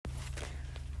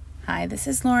Hi, this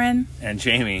is Lauren. And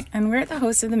Jamie. And we're the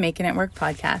hosts of the Making It Work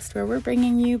podcast, where we're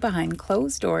bringing you behind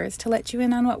closed doors to let you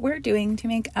in on what we're doing to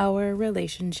make our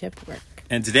relationship work.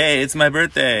 And today, it's my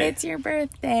birthday. It's your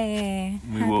birthday.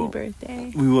 Happy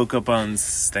birthday. We woke up on...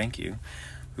 Thank you.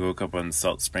 We woke up on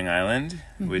Salt Spring Island,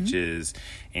 which is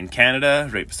in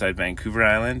Canada, right beside Vancouver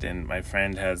Island. And my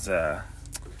friend has a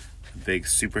big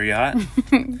super yacht.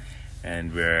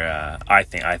 And we're... I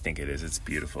think it is. It's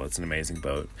beautiful. It's an amazing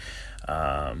boat.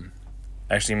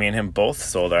 Actually, me and him both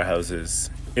sold our houses.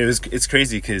 It's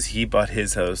crazy because he bought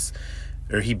his house,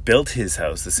 or he built his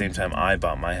house the same time I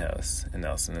bought my house in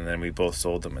Nelson, and then we both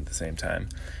sold them at the same time.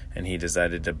 And he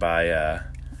decided to buy a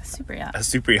super yacht. A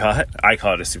super yacht. I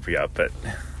call it a super yacht, but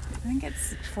I think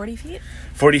it's 40 feet.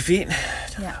 40 feet.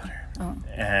 Yeah. Oh.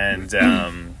 And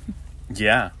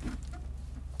yeah.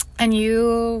 And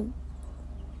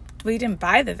we didn't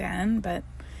buy the van, but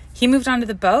he moved onto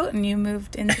the boat and you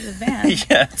moved into the van.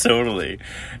 Yeah, totally.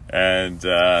 And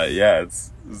yeah,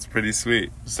 it's pretty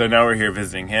sweet. So now we're here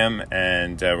visiting him,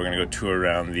 and we're going to go tour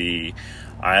around the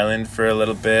island for a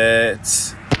little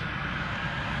bit.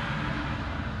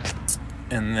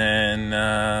 And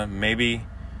then maybe,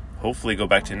 hopefully go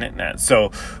back to Knit Nat.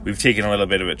 So we've taken a little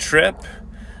bit of a trip.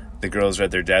 The girls are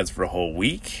at their dad's for a whole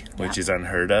week, which is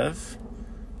unheard of.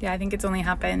 Yeah, I think it's only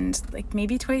happened like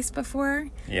maybe twice before.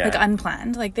 Yeah. Like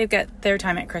unplanned. Like they've got their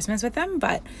time at Christmas with them,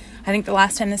 but I think the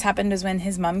last time this happened was when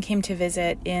his mom came to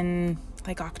visit in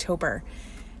like October.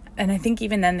 And I think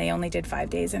even then they only did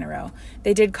 5 days in a row.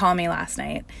 They did call me last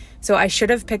night. So I should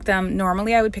have picked them.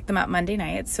 Normally I would pick them up Monday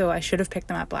night. So I should have picked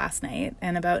them up last night.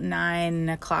 And about 9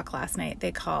 o'clock last night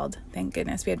they called. Thank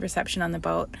goodness we had reception on the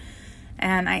boat.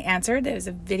 And I answered. It was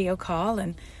a video call,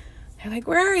 and they're like,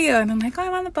 "Where are you?" And I'm like, "Oh,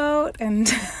 I'm on the boat." And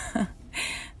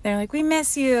they're like, "We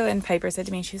miss you." And Piper said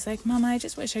to me, she's like, "Mama, I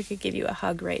just wish I could give you a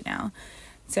hug right now."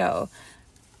 So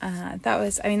that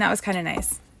was kind of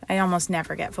nice. I almost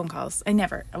never get phone calls.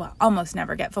 Almost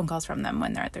never get phone calls from them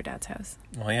when they're at their dad's house.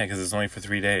 Well, yeah, because it's only for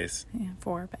 3 days. Yeah,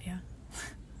 4, but yeah.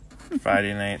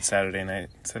 Friday night, Saturday night,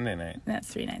 Sunday night. That's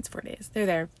 3 nights, 4 days. They're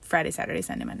there Friday, Saturday,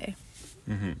 Sunday, Monday.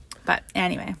 Mm-hmm. But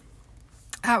anyway,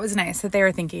 that was nice that they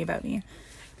were thinking about me.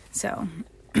 So,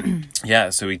 yeah,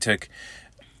 so we took,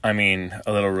 a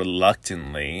little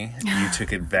reluctantly, you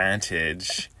took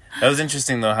advantage. That was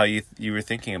interesting, though, how you were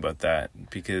thinking about that,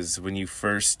 because when you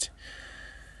first,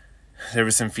 there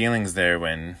were some feelings there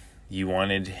when you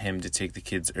wanted him to take the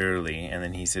kids early, and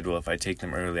then he said, well, if I take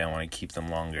them early, I want to keep them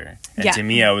longer. And to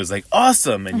me, I was like,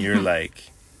 awesome, and you're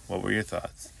like, what were your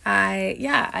thoughts?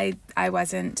 I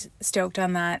wasn't stoked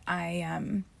on that.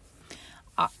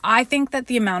 I think that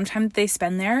the amount of time that they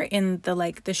spend there in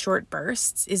the short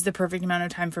bursts is the perfect amount of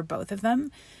time for both of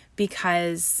them,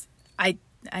 because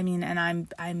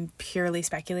I'm purely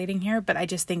speculating here, but I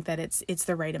just think that it's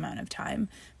the right amount of time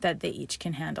that they each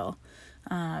can handle,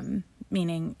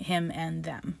 meaning him and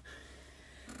them.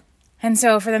 And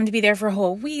so for them to be there for a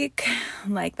whole week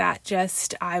like that,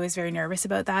 I was very nervous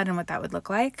about that and what that would look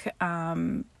like.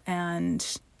 And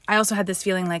I also had this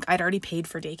feeling like I'd already paid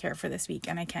for daycare for this week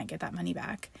and I can't get that money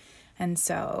back. And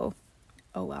so,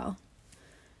 oh well,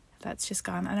 that's just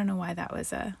gone. I don't know why that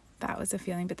was a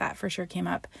feeling, but that for sure came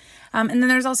up. And then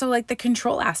there's also like the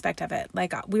control aspect of it.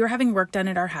 Like we were having work done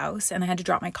at our house and I had to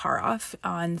drop my car off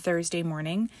on Thursday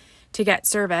morning to get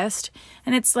serviced.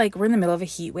 And it's like, we're in the middle of a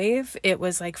heat wave. It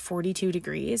was like 42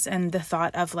 degrees. And the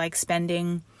thought of like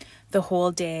spending the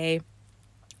whole day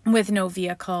with no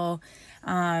vehicle,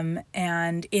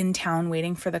 and in town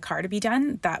waiting for the car to be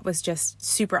done, that was just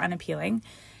super unappealing.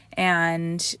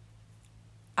 And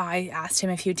I asked him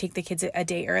if he would take the kids a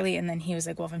day early, and then he was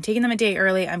like, well, if I'm taking them a day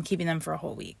early, I'm keeping them for a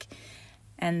whole week.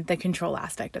 And the control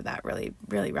aspect of that really,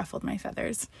 really ruffled my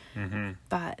feathers. Mm-hmm.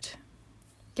 But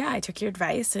yeah, I took your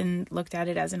advice and looked at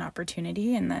it as an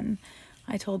opportunity. And then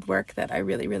I told work that I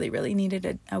really, really, really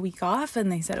needed a week off,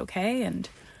 and they said, okay. And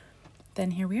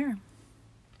then here we are.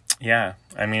 Yeah.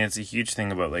 It's a huge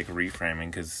thing about like reframing,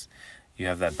 because you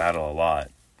have that battle a lot.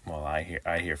 Well, I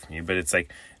hear from you, but it's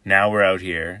like, now we're out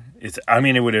here. It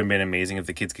would have been amazing if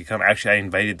the kids could come. Actually, I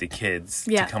invited the kids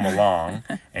to come along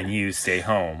and you stay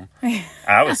home.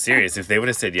 I was serious. If they would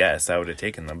have said yes, I would have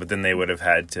taken them, but then they would have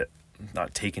had to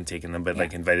not taken them, but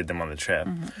like invited them on the trip.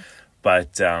 Mm-hmm.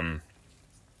 But,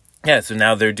 so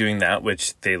now they're doing that,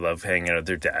 which they love hanging out with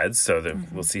their dads. So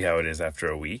we'll see how it is after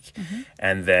a week. Mm-hmm.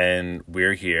 And then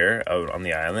we're here out on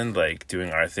the island, like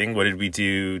doing our thing. What did we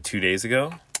do 2 days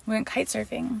ago? We went kite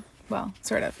surfing. Well,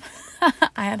 sort of.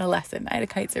 I had a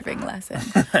kite surfing lesson.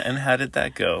 And how did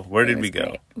that go? Where did we go?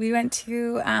 Great. We went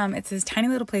to, it's this tiny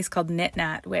little place called Knit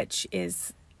Nat, which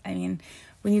is,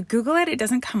 when you Google it, it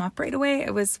doesn't come up right away.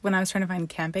 It was when I was trying to find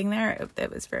camping there,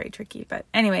 it was very tricky. But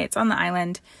anyway, it's on the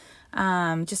island,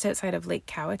 just outside of Lake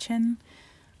Cowichan,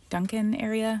 Duncan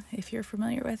area, if you're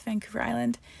familiar with Vancouver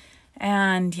Island.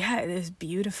 And yeah, it is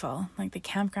beautiful. Like the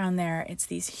campground there, it's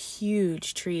these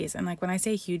huge trees. And like when I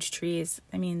say huge trees,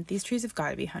 I mean, these trees have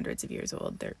got to be hundreds of years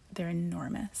old. They're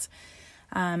enormous.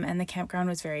 And the campground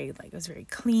was very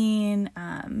clean.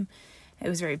 It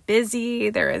was very busy.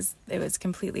 It was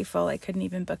completely full. I couldn't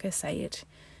even book a site.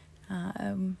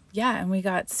 Yeah, and we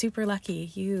got super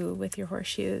lucky. You with your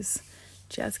horseshoes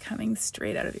just coming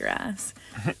straight out of your ass.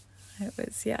 It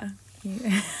was, yeah.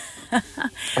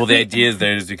 Well, the idea is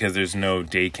there is because there's no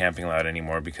day camping allowed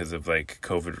anymore because of like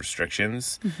COVID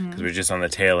restrictions. Because we're just on the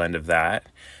tail end of that.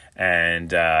 And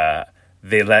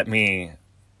they let me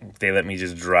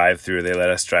just drive through. They let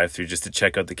us drive through just to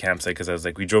check out the campsite because I was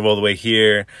like, we drove all the way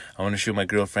here. I want to show my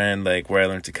girlfriend like where I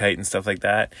learned to kite and stuff like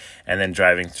that. And then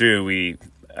driving through,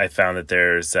 I found that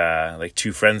there's like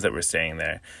 2 friends that were staying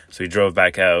there. So we drove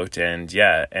back out and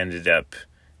yeah, ended up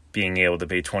being able to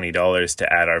pay $20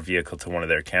 to add our vehicle to one of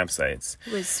their campsites.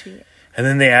 It was sweet. And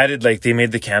then they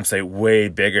made the campsite way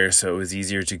bigger so it was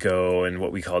easier to go and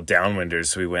what we call downwinders.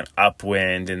 So we went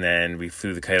upwind and then we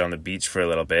flew the kite on the beach for a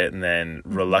little bit. And then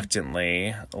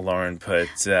reluctantly, Lauren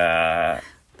put a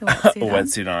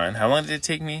wetsuit on. How long did it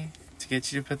take me to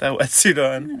get you to put that wetsuit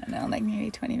on? I don't know, like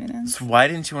maybe 20 minutes. So why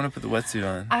didn't you want to put the wetsuit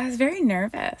on? I was very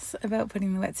nervous about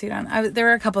putting the wetsuit on. There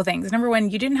were a couple things. Number one,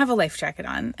 you didn't have a life jacket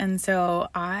on. And so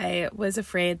I was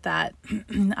afraid that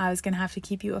I was going to have to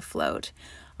keep you afloat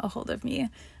a hold of me,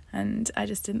 and I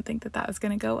just didn't think that was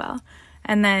going to go well.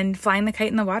 And then flying the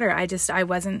kite in the water, I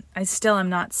still am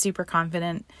not super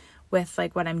confident with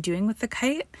like what I'm doing with the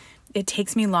kite. It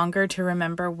takes me longer to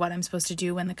remember what I'm supposed to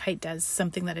do when the kite does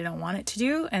something that I don't want it to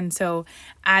do. And so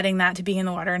adding that to being in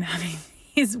the water and having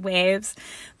these waves,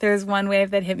 there's one wave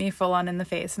that hit me full on in the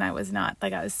face, and I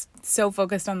was so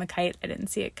focused on the kite I didn't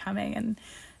see it coming. And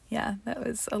yeah, that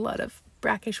was a lot of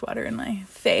brackish water in my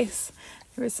face.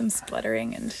 There was some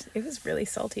spluttering, and it was really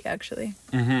salty, actually.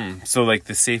 So, like,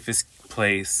 the safest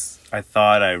place, I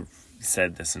thought I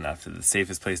said this enough, that the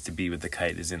safest place to be with the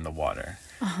kite is in the water.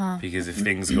 Because if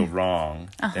things go wrong,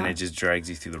 then it just drags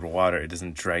you through the water. It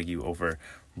doesn't drag you over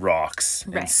rocks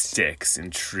and sticks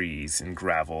and trees and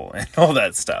gravel and all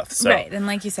that stuff. So, right, and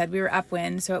like you said, we were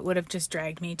upwind, so it would have just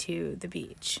dragged me to the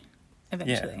beach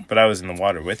eventually. Yeah, but I was in the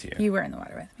water with you. You were in the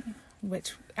water with me,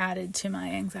 which added to my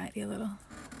anxiety a little.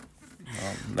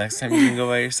 Well, next time you can go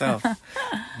by yourself.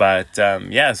 But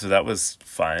yeah, so that was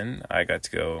fun. I got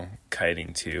to go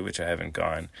kiting too, which I haven't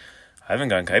gone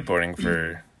kiteboarding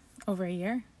for over a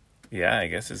year. Yeah, I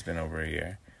guess it's been over a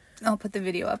year. I'll put the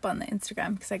video up on the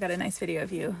Instagram because I got a nice video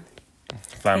of you.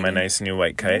 Found my nice new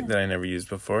white kite that I never used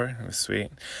before. It was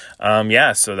sweet.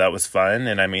 Yeah, so that was fun.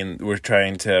 And I mean, we're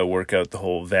trying to work out the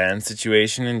whole van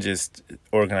situation and just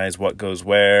organize what goes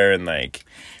where and like.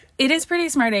 It is a pretty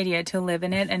smart idea to live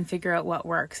in it and figure out what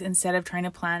works instead of trying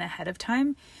to plan ahead of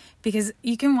time, because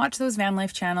you can watch those van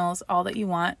life channels all that you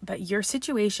want, but your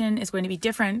situation is going to be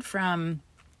different from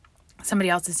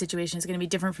somebody else's situation. Is going to be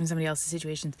different from somebody else's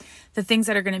situations. The things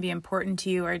that are going to be important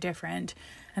to you are different,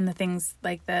 and the things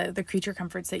like the creature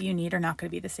comforts that you need are not going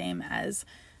to be the same as,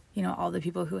 you know, all the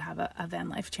people who have a van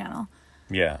life channel.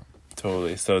 Yeah.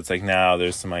 Totally. So it's like now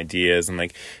there's some ideas and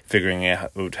like figuring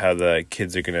out how the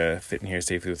kids are gonna fit in here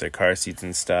safely with their car seats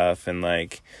and stuff, and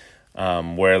like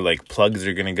where like plugs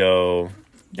are gonna go,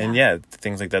 and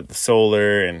things like that, the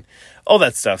solar and all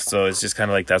that stuff. So it's just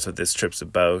kind of like that's what this trip's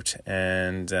about.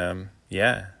 And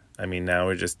I mean, now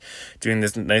we're just doing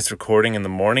this nice recording in the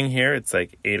morning here. It's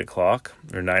like 8:00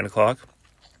 or 9:00.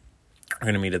 We're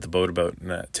gonna meet at the boat about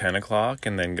 10:00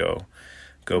 and then go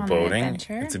boating.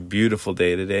 It's a beautiful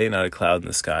day today, not a cloud in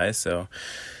the sky. So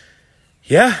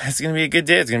yeah, it's gonna be a good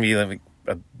day. It's gonna be like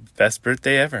a best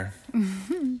birthday ever.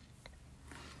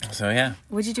 So yeah.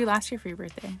 What'd you do last year for your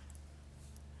birthday?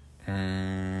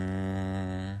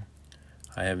 I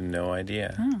have no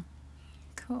idea. Oh,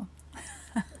 cool.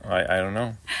 I don't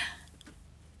know.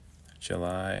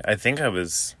 July. I think I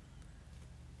was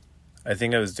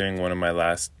doing one of my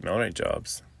last millwright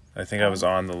jobs. I think I was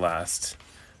on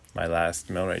my last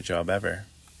millwright job ever.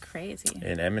 Crazy.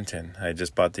 In Edmonton. I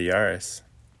just bought the Yaris.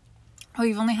 Oh,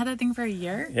 you've only had that thing for a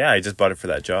year? Yeah, I just bought it for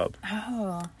that job.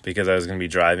 Oh. Because I was going to be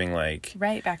driving like...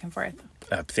 Right, back and forth.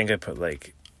 I think I put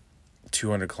like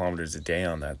 200 kilometers a day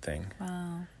on that thing.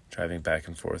 Wow. Driving back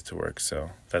and forth to work.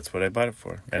 So that's what I bought it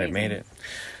for. And it made it.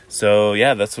 So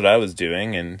yeah, that's what I was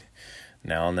doing. And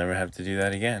now I'll never have to do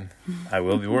that again. I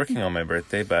will be working on my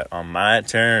birthday, but on my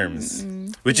terms,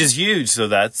 which is huge. So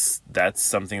that's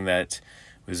something that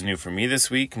was new for me this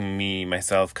week. Me,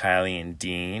 myself, Kylie, and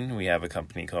Dean. We have a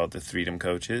company called the Freedom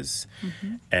Coaches.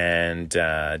 And do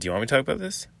you want me to talk about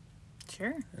this?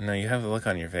 Sure. No, you have a look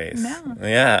on your face. No.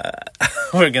 Yeah.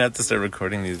 We're going to have to start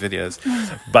recording these videos.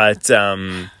 But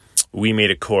we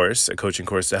made a coaching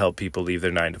course to help people leave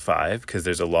their 9 to 5, because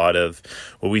there's a lot of,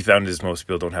 what we found is most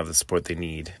people don't have the support they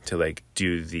need to like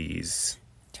do these,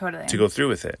 Totally. to go through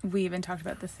with it. We even talked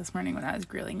about this morning when I was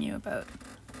grilling you about,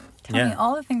 tell me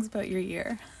all the things about your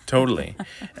year. Totally.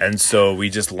 And so we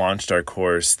just launched our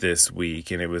course this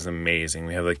week, and it was amazing.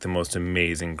 We have like the most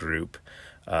amazing group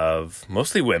of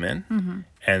mostly women,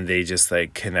 and they just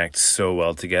like connect so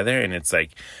well together, and it's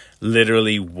like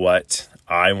literally what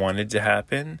I wanted to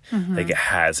happen, like it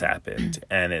has happened.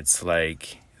 And it's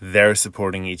like they're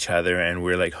supporting each other, and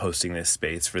we're like hosting this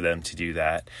space for them to do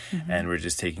that, and we're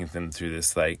just taking them through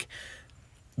this like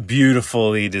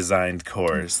beautifully designed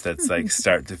course that's like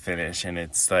start to finish. And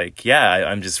it's like,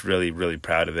 I'm just really, really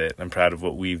proud of it. I'm proud of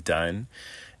what we've done,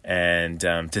 and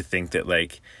to think that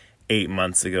like 8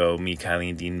 months ago, me,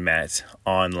 Kylie, and Dean met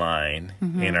online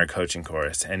in our coaching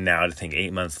course. And now to think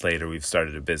 8 months later, we've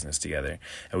started a business together,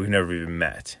 and we've never even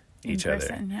met each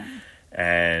other. Yeah.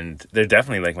 And they're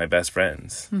definitely like my best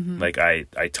friends. Like I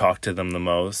talk to them the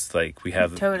most. Like we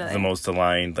have the most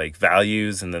aligned like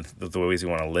values and the ways we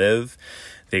want to live.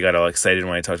 They got all excited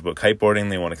when I talked about kiteboarding.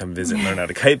 They want to come visit and learn how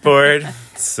to kiteboard.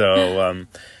 So,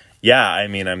 I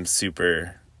mean, I'm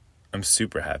super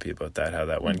happy about that, how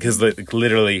that went. Because like,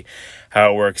 literally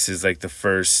how it works is like the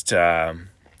first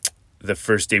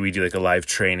day we do like a live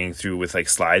training through with like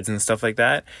slides and stuff like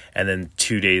that. And then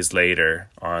 2 days later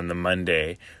on the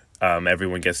Monday,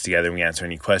 everyone gets together and we answer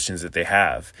any questions that they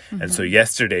have. And so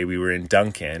yesterday we were in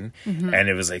Duncan, and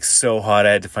it was like so hot.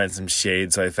 I had to find some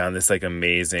shade. So I found this like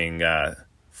amazing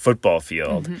football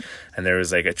field, and there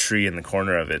was like a tree in the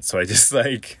corner of it. So I just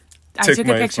like I took a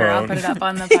picture. phone. I'll put it up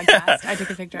on the podcast. I took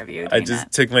a picture of you. I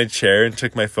just took my chair and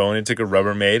took my phone and took a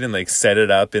Rubbermaid and like set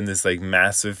it up in this like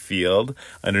massive field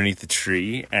underneath the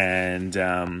tree. And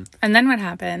then what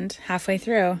happened halfway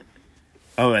through?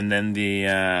 Oh, and then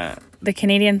the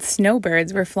Canadian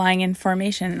snowbirds were flying in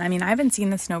formation. I mean, I haven't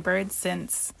seen the snowbirds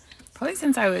since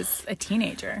I was a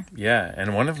teenager. Yeah,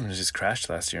 and one of them just crashed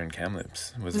last year in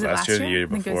Kamloops. Was it last year or the year? year I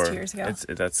think it before? was 2 years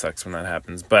ago. That sucks when that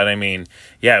happens. But I mean,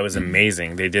 yeah, it was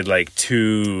amazing. They did like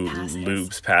 2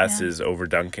 passes over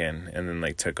Duncan, and then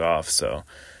like took off. So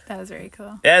that was very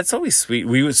cool. Yeah, it's always sweet.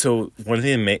 So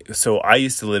I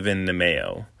used to live in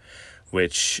Nemeo,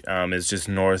 which is just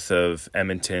north of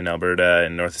Edmonton, Alberta,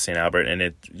 and north of St. Albert, and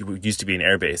it used to be an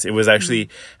airbase. It was actually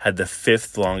had the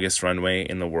 5th longest runway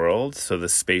in the world, so the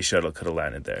space shuttle could have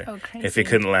landed there. Oh, crazy. If it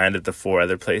couldn't land at the 4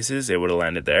 other places, it would have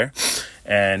landed there.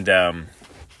 And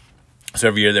so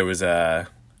every year there was a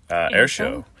air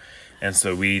show. And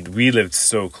so we lived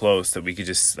so close that we could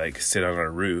just like sit on our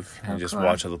roof and just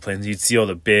watch all the planes. You'd see all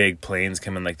the big planes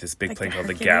come in, like this big plane called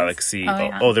the Galaxy.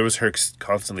 There was Hercs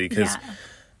constantly because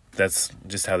that's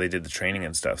just how they did the training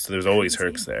and stuff. So there's always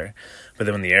Hercs there. But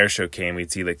then when the air show came, we'd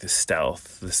see like the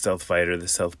stealth fighter, the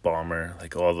stealth bomber,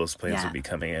 like all those planes would be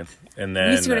coming in. And then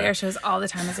we used to go to air shows all the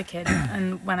time as a kid.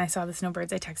 And when I saw the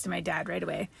snowbirds, I texted my dad right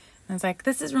away. And I was like,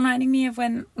 this is reminding me of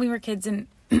when we were kids and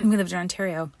we lived in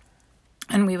Ontario.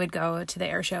 And we would go to the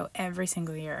air show every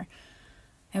single year.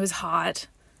 It was hot.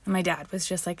 And my dad was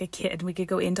just like a kid. We could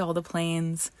go into all the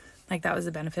planes. Like that was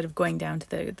the benefit of going down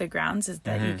to the grounds, is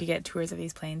that you could get tours of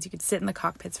these planes. You could sit in the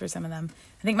cockpits for some of them.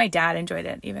 I think my dad enjoyed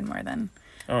it even more than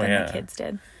the kids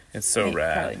did. It's so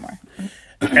rad. Probably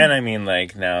more. And I mean,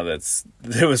 like now it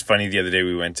was funny the other day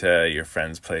we went to your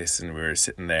friend's place and we were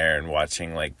sitting there and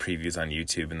watching like previews on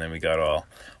YouTube, and then we got all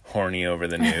horny over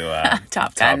the new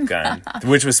Top Gun,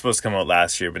 which was supposed to come out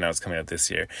last year, but now it's coming out this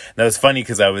year. And that was funny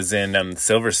because I was in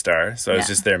Silver Star, so I was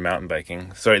just there mountain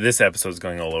biking. Sorry, this episode's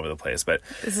going all over the place, but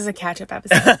this is a catch-up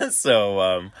episode.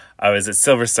 So I was at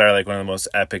Silver Star, like one of the most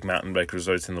epic mountain bike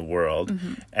resorts in the world,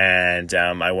 and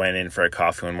I went in for a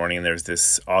coffee one morning, and there was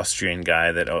this Austrian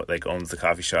guy that like owns the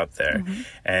coffee shop there,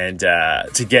 and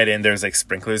to get in there was like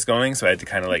sprinklers going, so I had to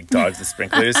kind of like dodge the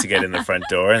sprinklers to get in the front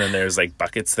door, and then there was like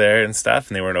buckets there and stuff,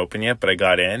 and they weren't open yet, but I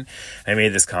got in. I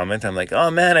made this comment. I'm like,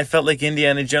 oh man, I felt like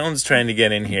Indiana Jones trying to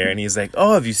get in here. And he's like,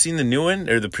 oh, have you seen the new one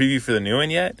or the preview for the new one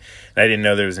yet? And I didn't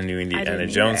know there was a new Indiana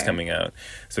Jones coming out.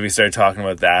 So we started talking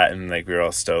about that, and like we were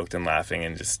all stoked and laughing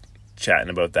and just chatting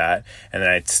about that. And then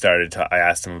I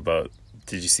asked him about,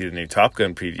 did you see the new Top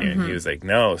Gun preview? And he was like,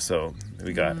 no. So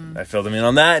I filled him in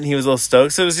on that, and he was all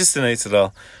stoked. So it was just a nice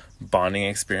little bonding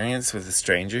experience with a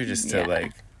stranger, just to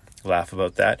like laugh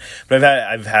about that. But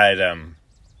I've had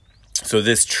so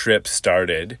this trip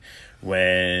started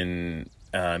when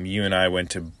you and I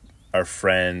went to our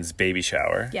friend's baby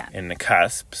shower Yeah. in the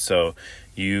Cusp. So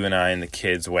you and I and the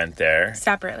kids went there.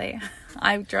 Separately.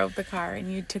 I drove the car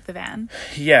and you took the van.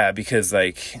 Yeah, because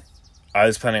like I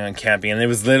was planning on camping, and it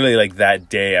was literally like that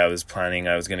day I was planning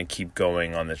I was going to keep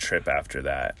going on the trip after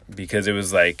that, because it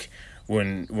was like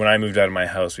when I moved out of my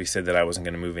house, we said that I wasn't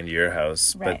going to move into your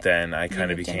house, Right. but then I kind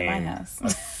of moved into my became house. a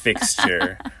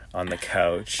fixture on the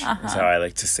couch, is how I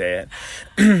like to say it.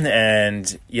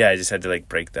 And yeah, I just had to like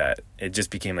break that. It just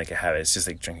became like a habit. It's just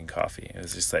like drinking coffee. It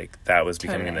was just like that was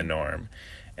becoming Totally. the norm,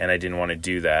 and I didn't want to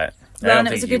do that. I Well, don't and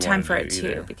it was a think good you time wanted for to it too,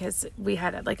 either. because we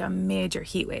had like a major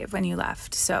heat wave when you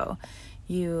left. So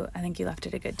I think you left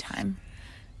at a good time.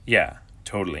 Yeah,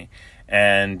 totally.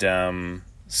 And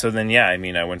so then, yeah, I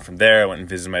mean, I went from there. I went and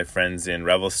visited my friends in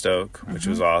Revelstoke, which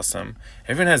was awesome.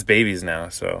 Everyone has babies now,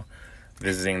 so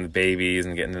visiting the babies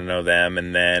and getting to know them.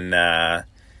 And then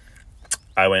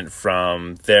I went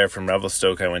from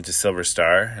Revelstoke, I went to Silver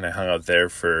Star, and I hung out there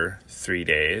for 3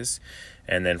 days.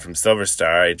 And then from Silver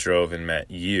Star, I drove and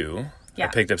met you. Yeah. I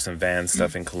picked up some van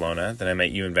stuff in Kelowna. Then I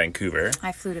met you in Vancouver.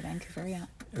 I flew to Vancouver, yeah.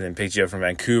 And then picked you up from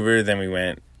Vancouver. Then we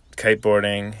went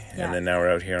kiteboarding. Yeah. And then now we're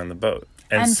out here on the boat.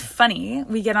 And funny,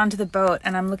 we get onto the boat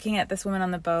and I'm looking at this woman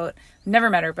on the boat. Never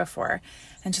met her before.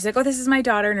 And she's like, oh, this is my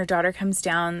daughter. And her daughter comes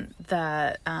down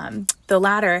the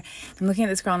ladder. I'm looking at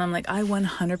this girl and I'm like, I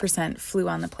 100% flew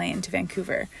on the plane to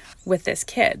Vancouver with this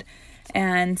kid.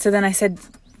 And so then I said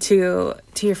to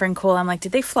your friend Cole, I'm like,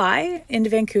 did they fly into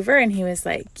Vancouver? And he was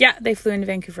like, yeah, they flew into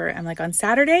Vancouver. I'm like, on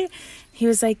Saturday? He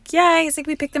was like, yeah. He's like,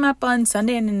 we picked them up on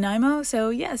Sunday in Nanaimo. So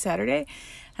yeah, Saturday.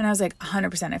 And I was like,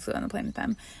 100% I flew on the plane with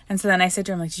them. And so then I said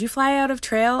to her, I'm like, did you fly out of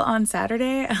Trail on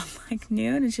Saturday? I'm like,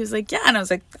 noon. And she was like, yeah. And I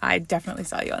was like, I definitely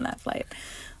saw you on that flight.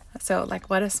 So like,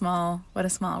 what a small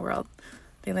world.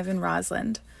 They live in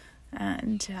Rossland.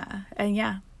 And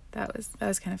yeah, that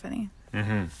was kind of funny.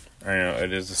 Mm-hmm. I know,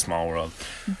 it is a small world.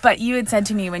 But you had said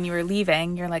to me when you were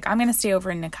leaving, you're like, I'm going to stay over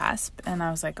in Nakusp. And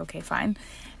I was like, okay, fine.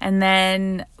 And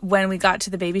then when we got to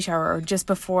the baby shower, or just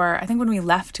before, I think when we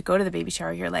left to go to the baby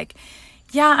shower, you're like,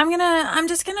 yeah, I'm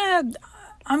just gonna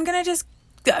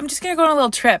go on a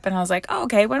little trip. And I was like, oh,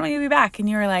 okay, when will you be back? And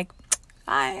you were like,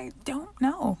 I don't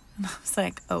know. And I was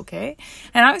like, okay.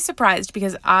 And I was surprised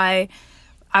because I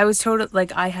was told,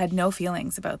 like, I had no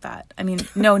feelings about that. I mean,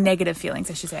 no negative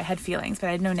feelings, I should say. I had feelings, but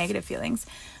I had no negative feelings.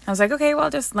 I was like, okay, well,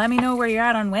 just let me know where you're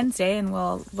at on Wednesday and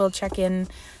we'll check in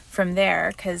from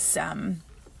there. Cause,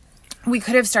 we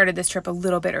could have started this trip a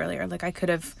little bit earlier. Like I could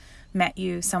have met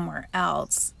you somewhere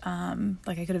else.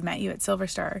 Like I could have met you at Silver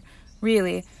Star,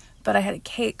 really. But I had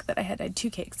I had 2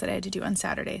 cakes that I had to do on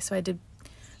Saturday. So I had to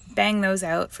bang those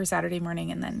out for Saturday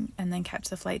morning and then catch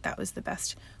the flight. That was the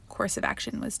best course of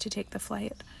action, was to take the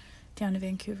flight down to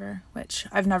Vancouver, which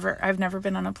I've never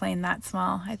been on a plane that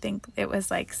small. I think it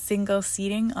was like single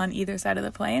seating on either side of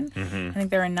the plane. Mm-hmm. I think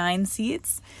there were 9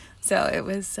 seats. So it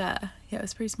was, it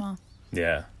was pretty small.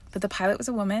 Yeah. But the pilot was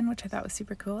a woman, which I thought was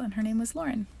super cool. And her name was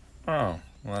Lauren. Oh,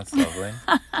 well, that's lovely.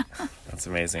 That's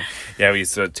amazing. Yeah, we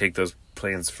used to take those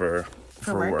planes for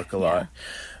work a lot. Yeah.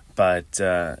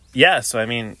 But, yeah, so, I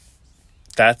mean,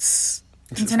 that's...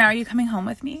 And so now are you coming home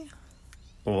with me?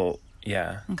 Well,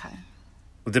 yeah. Okay.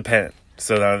 Well, depend.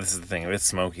 So now this is the thing. If it's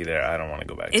smoky there, I don't want to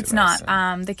go back to It's not.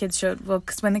 The kids showed... Well,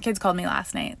 because when the kids called me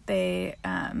last night, they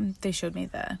showed me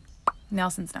the...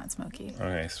 Nelson's not smoky.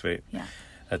 Okay, sweet. Yeah.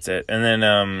 That's it. And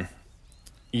then,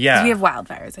 yeah. We have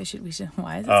wildfires. We should.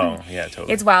 Why is it? Oh, yeah,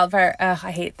 totally. It's wildfire.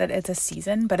 I hate that it's a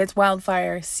season, but it's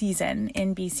wildfire season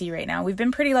in BC right now. We've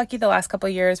been pretty lucky the last couple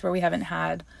of years where we haven't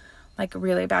had like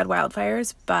really bad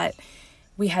wildfires, but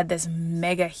we had this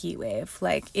mega heat wave.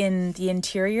 Like in the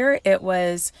interior, it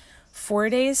was 4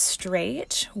 days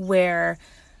straight where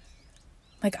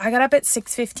like I got up at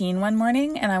 6:15 one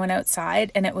morning and I went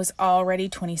outside and it was already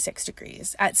 26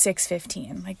 degrees at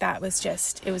 6:15. Like that was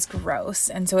just, it was gross.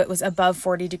 And so it was above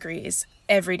 40 degrees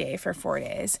every day for 4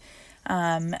 days.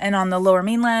 And on the Lower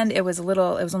Mainland, it was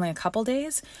only a couple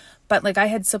days, but like I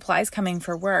had supplies coming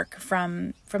for work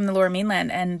from the Lower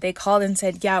Mainland and they called and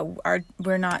said, yeah,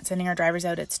 we're not sending our drivers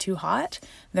out. It's too hot.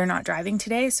 They're not driving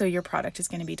today. So your product is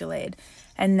going to be delayed.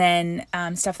 And then,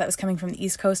 stuff that was coming from the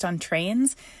East Coast on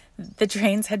trains, the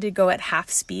trains had to go at half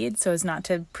speed so as not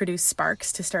to produce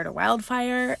sparks to start a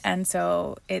wildfire. And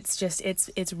so it's just,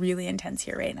 it's really intense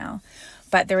here right now.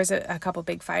 But there was a couple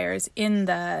big fires in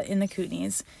the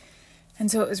Kootenays. And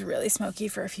so it was really smoky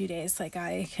for a few days. Like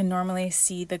I can normally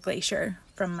see the glacier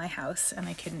from my house and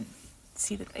I couldn't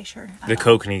see the glacier. The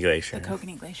Kokanee Glacier. The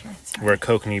Kokanee Glacier. Sorry. Where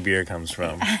Kokanee beer comes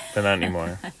from, but not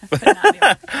anymore. But not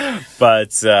anymore.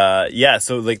 But, yeah,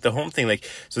 so like the home thing, like,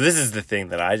 so this is the thing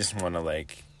that I just want to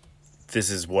like this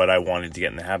is what I wanted to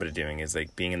get in the habit of doing, is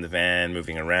like being in the van,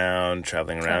 moving around,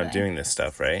 traveling around, Totally. doing this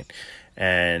stuff, right?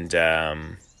 And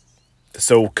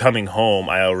so coming home,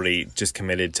 I already just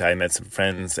committed to, I met some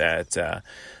friends at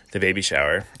the baby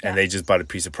shower, and they just bought a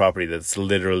piece of property that's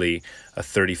literally a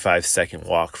 35-second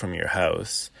walk from your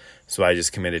house. So I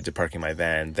just committed to parking my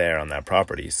van there on that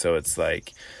property. So it's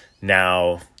like,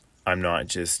 now I'm not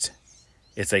just,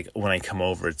 it's like when I come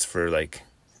over, it's for like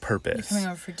purpose. You're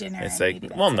coming over for dinner. It's and like,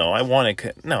 maybe well, that's no, it. I want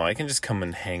to, no, I can just come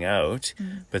and hang out.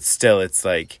 But still, it's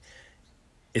like,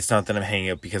 it's not that I'm hanging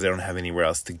out because I don't have anywhere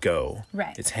else to go.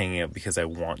 Right. It's hanging out because I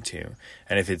want to.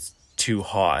 And if it's too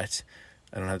hot,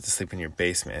 I don't have to sleep in your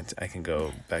basement. I can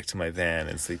go back to my van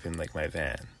and sleep in like my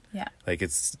van. Yeah. Like,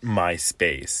 it's my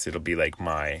space. It'll be like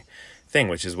my thing,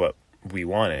 which is what we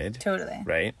wanted. Totally.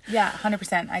 Right? Yeah,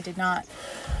 100%. I did not,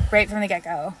 right from the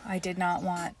get-go, I didn't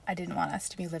want us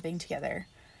to be living together.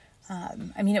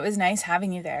 I mean, it was nice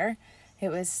having you there. It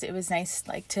was nice,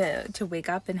 like, to wake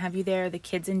up and have you there. The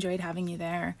kids enjoyed having you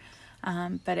there.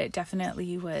 But it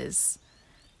definitely was,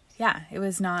 yeah, it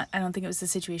was not, I don't think it was the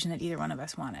situation that either one of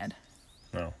us wanted.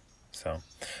 No. So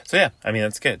yeah, I mean,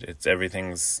 that's good. It's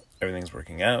everything's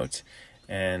working out.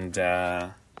 And,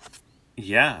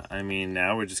 yeah, I mean,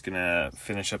 now we're just gonna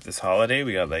finish up this holiday.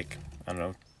 We got, like, I don't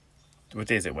know, what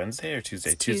day is it? Wednesday or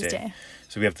Tuesday? Tuesday.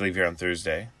 So we have to leave here on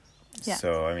Thursday. Yeah.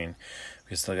 So, I mean,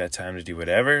 we still got time to do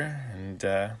whatever, and,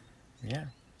 yeah,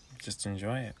 just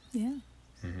enjoy it. Yeah.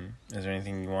 Is there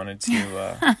anything you wanted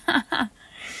to,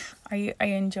 Are you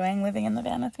enjoying living in the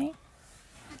van with me?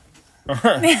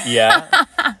 yeah.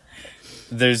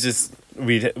 There's just,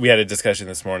 we had a discussion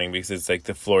this morning because it's like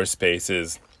the floor space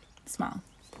is, Small.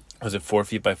 was it 4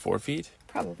 feet by 4 feet?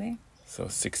 Probably. So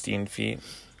 16 feet.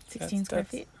 16 square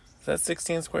feet. Is that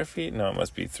 16 square feet? No, it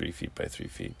must be 3 feet by 3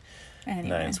 feet. Anyway.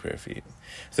 9 square feet.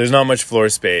 So there's not much floor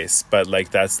space, but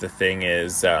like that's the thing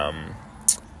is,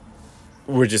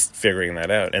 we're just figuring that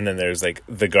out. And then there's like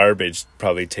the garbage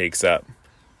probably takes up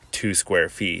 2 square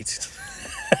feet.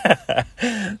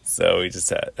 So we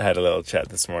just had a little chat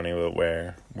this morning about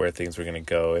where things were going to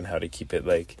go and how to keep it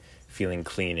like feeling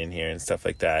clean in here and stuff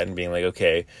like that, and being like,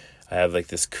 okay, I have like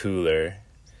this cooler.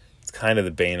 It's kind of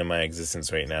the bane of my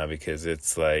existence right now because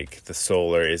it's like the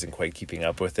solar isn't quite keeping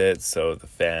up with it, so the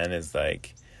fan is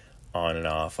like on and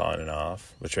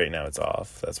off, which right now it's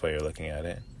off. That's why you're looking at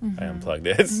it. I unplugged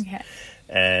it. Okay.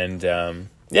 And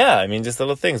yeah, I mean, just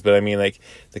little things. But I mean, like,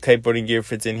 the kiteboarding gear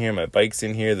fits in here. My bike's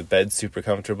in here. The bed's super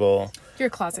comfortable. Your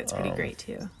closet's pretty great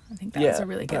too. I think that was a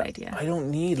really good but idea. I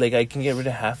don't need, like, I can get rid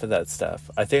of half of that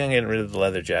stuff. I think I'm getting rid of the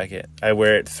leather jacket. I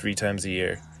wear it 3 times a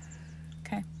year.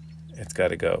 Okay. It's got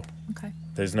to go. Okay.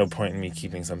 There's no point in me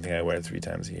keeping something I wear 3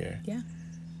 times a year. Yeah.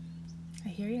 I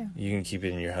hear you. You can keep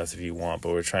it in your house if you want,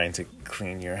 but we're trying to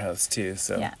clean your house too.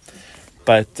 So. Yeah.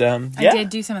 But yeah. I did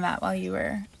do some of that while you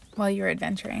were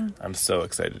adventuring. I'm so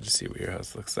excited to see what your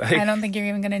house looks like. I don't think you're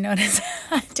even going to notice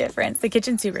a difference. The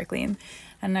kitchen's super clean,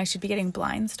 and I should be getting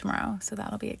blinds tomorrow, so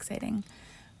that'll be exciting.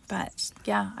 But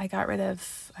yeah, I filled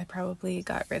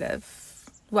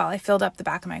up the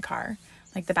back of my car,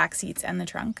 like the back seats and the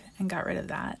trunk, and got rid of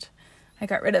that. I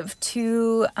got rid of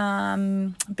 2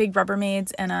 big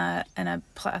Rubbermaids and a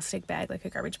plastic bag, like a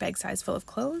garbage bag size full of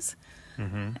clothes.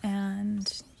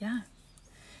 And yeah.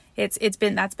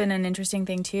 That's been an interesting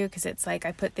thing too, because it's like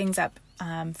I put things up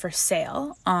for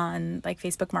sale on like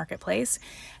Facebook Marketplace,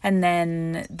 and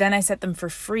then I set them for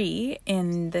free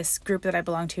in this group that I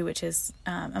belong to, which is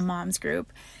a mom's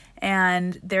group.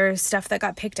 And there's stuff that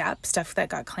got picked up, stuff that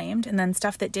got claimed, and then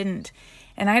stuff that didn't.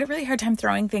 And I had a really hard time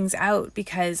throwing things out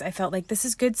because I felt like this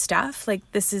is good stuff. Like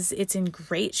it's in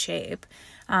great shape.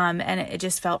 And it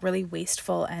just felt really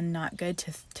wasteful and not good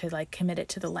to like commit it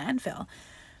to the landfill.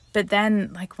 But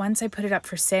then, like, once I put it up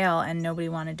for sale and nobody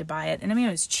wanted to buy it, and I mean,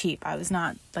 it was cheap. I was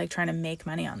not, like, trying to make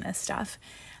money on this stuff.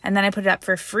 And then I put it up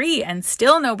for free and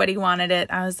still nobody wanted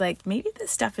it. I was like, maybe this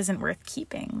stuff isn't worth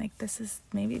keeping. Like, this is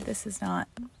not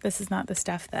the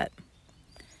stuff that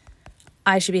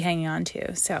I should be hanging on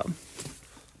to. So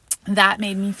that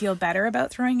made me feel better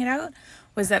about throwing it out,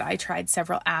 was that I tried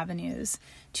several avenues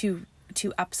to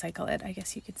upcycle it, I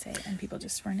guess you could say, and people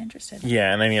just weren't interested.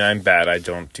 Yeah, and I mean, I'm bad. I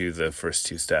don't do the first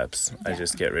 2 steps. Yeah. I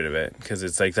just get rid of it because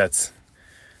it's like it's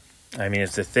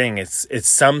the thing. It's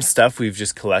some stuff we've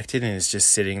just collected and it's just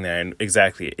sitting there, and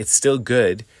exactly, it's still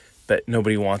good, but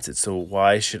nobody wants it. So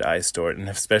why should I store it? And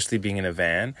especially being in a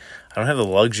van, I don't have the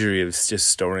luxury of just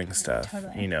storing stuff,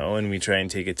 Totally. you know. And we try and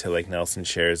take it to like Nelson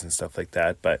Shares and stuff like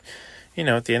that. But you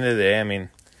know, at the end of the day, I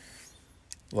mean,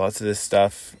 lots of this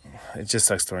stuff, it just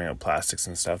sucks throwing out plastics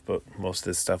and stuff, but most of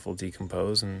this stuff will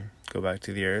decompose and go back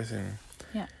to the earth. And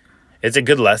Yeah. it's a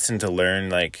good lesson to learn,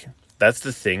 like, that's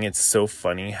the thing. It's so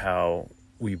funny how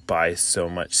we buy so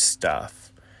much stuff.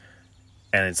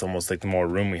 And it's almost like the more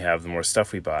room we have, the more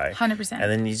stuff we buy. 100%. And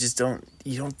then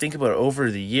you don't think about it over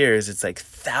the years. It's like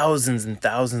thousands and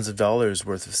thousands of dollars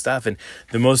worth of stuff. And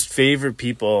my most favorite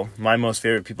people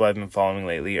I've been following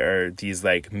lately are these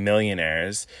like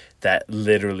millionaires that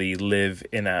literally live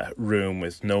in a room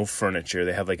with no furniture.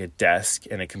 They have like a desk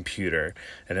and a computer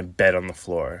and a bed on the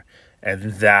floor.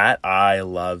 And that I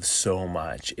love so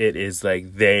much. It is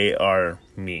like they are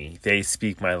me. They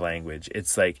speak my language.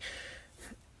 It's like,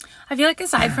 I feel like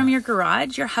aside from your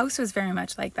garage, your house was very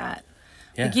much like that.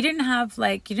 yeah. Like you didn't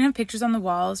have pictures on the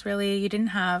walls really. You didn't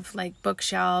have like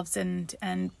bookshelves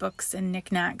and books and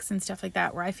knickknacks and stuff like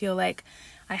that, where I feel like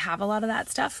I have a lot of that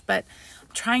stuff, but I'm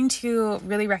trying to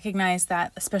really recognize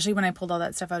that, especially when I pulled all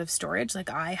that stuff out of storage, like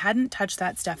I hadn't touched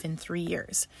that stuff in 3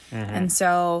 years. Mm-hmm. And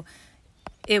so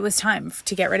it was time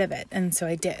to get rid of it. And so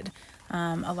I did.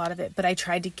 A lot of it, but I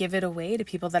tried to give it away to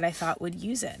people that I thought would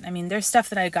use it. I mean, there's stuff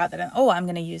that I got that I'm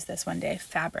going to use this one day.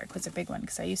 Fabric was a big one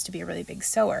because I used to be a really big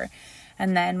sewer.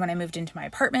 And then when I moved into my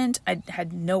apartment, I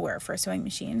had nowhere for a sewing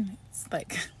machine. It's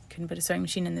like, couldn't put a sewing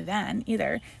machine in the van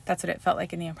either. That's what it felt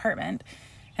like in the apartment.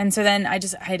 And so then I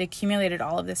had accumulated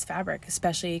all of this fabric,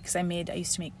 especially because I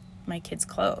used to make my kids'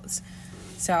 clothes.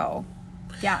 So,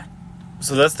 yeah.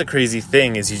 So that's the crazy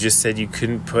thing is you just said you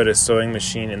couldn't put a sewing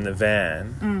machine in the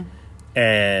van. Mm.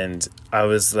 And I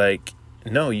was like,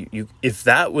 no,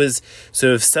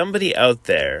 if somebody out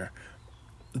there,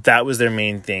 that was their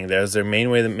main thing, that was their main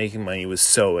way of making money was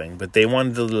sewing, but they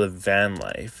wanted to live van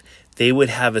life, they would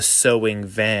have a sewing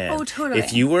van. Oh, totally.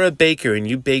 If you were a baker and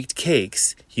you baked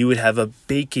cakes, you would have a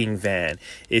baking van.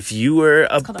 If you were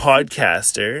a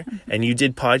podcaster and you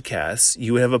did podcasts,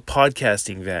 you would have a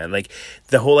podcasting van. Like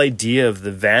the whole idea of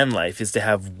the van life is to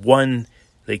have one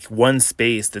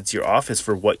space that's your office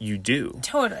for what you do.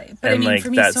 Totally. But and I mean, for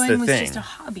me, sewing was just a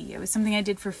hobby. It was something I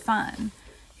did for fun.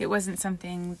 It wasn't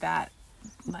something that,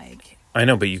 like... I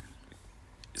know, but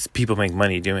people make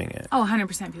money doing it. Oh,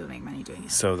 100% people make money doing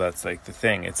it. So that's, like, the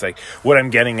thing. It's, like, what I'm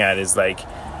getting at is, like,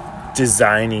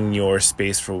 designing your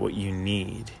space for what you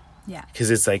need. Yeah.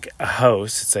 Because it's, like, a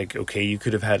house. It's, like, okay, you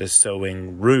could have had a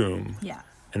sewing room. Yeah.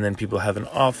 And then people have an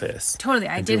office. Totally.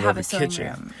 I did have a sewing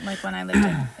room. Like when I lived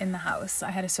in the house,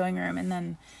 I had a sewing room, and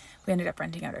then we ended up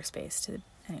renting out our space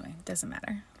anyway, it doesn't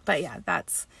matter. But yeah,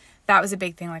 that was a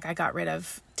big thing. Like I got rid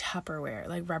of Tupperware,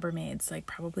 like Rubbermaids, like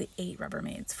probably 8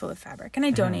 Rubbermaids full of fabric. And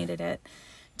I donated it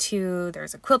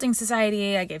there's a quilting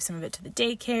society. I gave some of it to the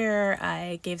daycare.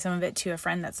 I gave some of it to a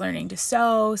friend that's learning to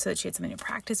sew so that she had something to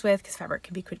practice with, because fabric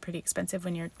can be pretty expensive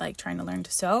when you're like trying to learn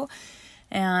to sew.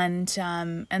 And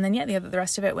then, the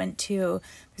rest of it went to,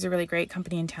 there's a really great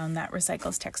company in town that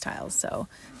recycles textiles. So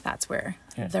that's where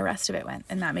the rest of it went.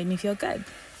 And that made me feel good.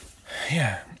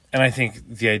 Yeah. And I think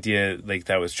the idea, like,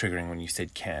 that was triggering when you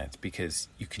said can't, because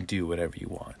you can do whatever you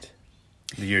want.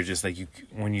 You're just like,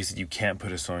 when you said you can't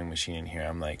put a sewing machine in here,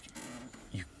 I'm like,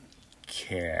 you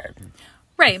can.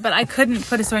 Right. But I couldn't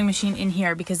put a sewing machine in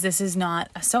here because this is not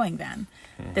a sewing van.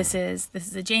 Mm-hmm. This is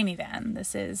a Jamie van.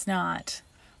 This is not...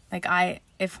 Like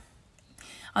if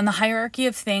on the hierarchy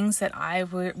of things that I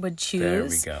would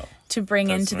choose to bring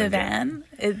into the van,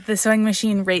 the sewing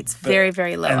machine rates very,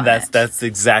 very low. And that's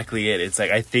exactly it. It's like,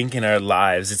 I think in our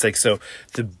lives, it's like, so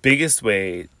the biggest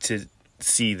way to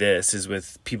see this is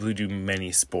with people who do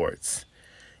many sports.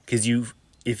 Because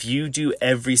if you do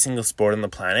every single sport on the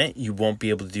planet, you won't be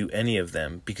able to do any of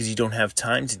them because you don't have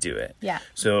time to do it. Yeah.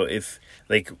 So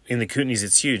like in the Kootenays,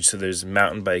 it's huge. So there's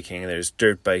mountain biking, there's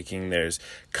dirt biking, there's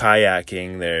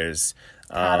kayaking, there's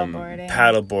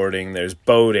paddleboarding, there's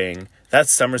boating. That's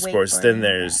summer sports. Then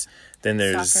there's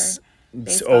soccer,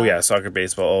 baseball. Soccer,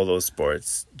 baseball, all those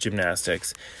sports,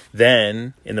 gymnastics.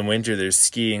 Then in the winter, there's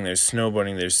skiing, there's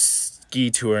snowboarding, there's ski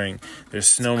touring, there's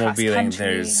snowmobiling,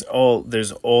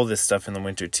 there's all this stuff in the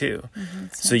winter too. Mm-hmm,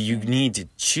 so you need to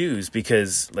choose,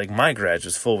 because like my garage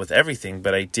was full with everything,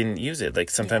 but I didn't use it. Like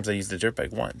sometimes I used the dirt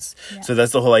bike once. Yeah. So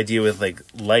that's the whole idea with like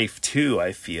life too,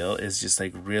 I feel, is just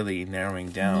like really narrowing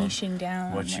down, niching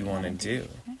down what you want to do.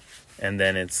 And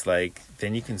then it's like,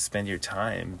 then you can spend your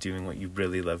time doing what you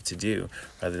really love to do,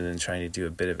 rather than trying to do a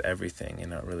bit of everything and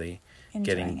not really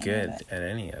getting good at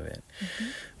any of it. Mm-hmm.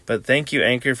 But thank you,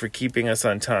 Anchor, for keeping us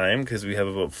on time, because we have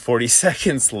about 40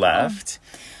 seconds left.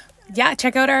 Yeah,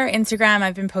 check out our Instagram.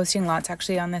 I've been posting lots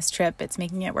actually on this trip. It's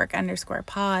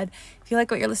makingitwork_pod. If you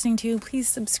like what you're listening to, please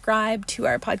subscribe to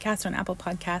our podcast on Apple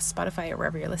Podcasts, Spotify, or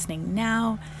wherever you're listening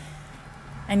now.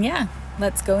 And yeah,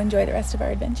 let's go enjoy the rest of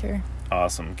our adventure.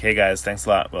 Awesome. Okay, guys, thanks a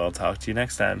lot. Well, I'll talk to you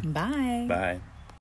next time. Bye. Bye.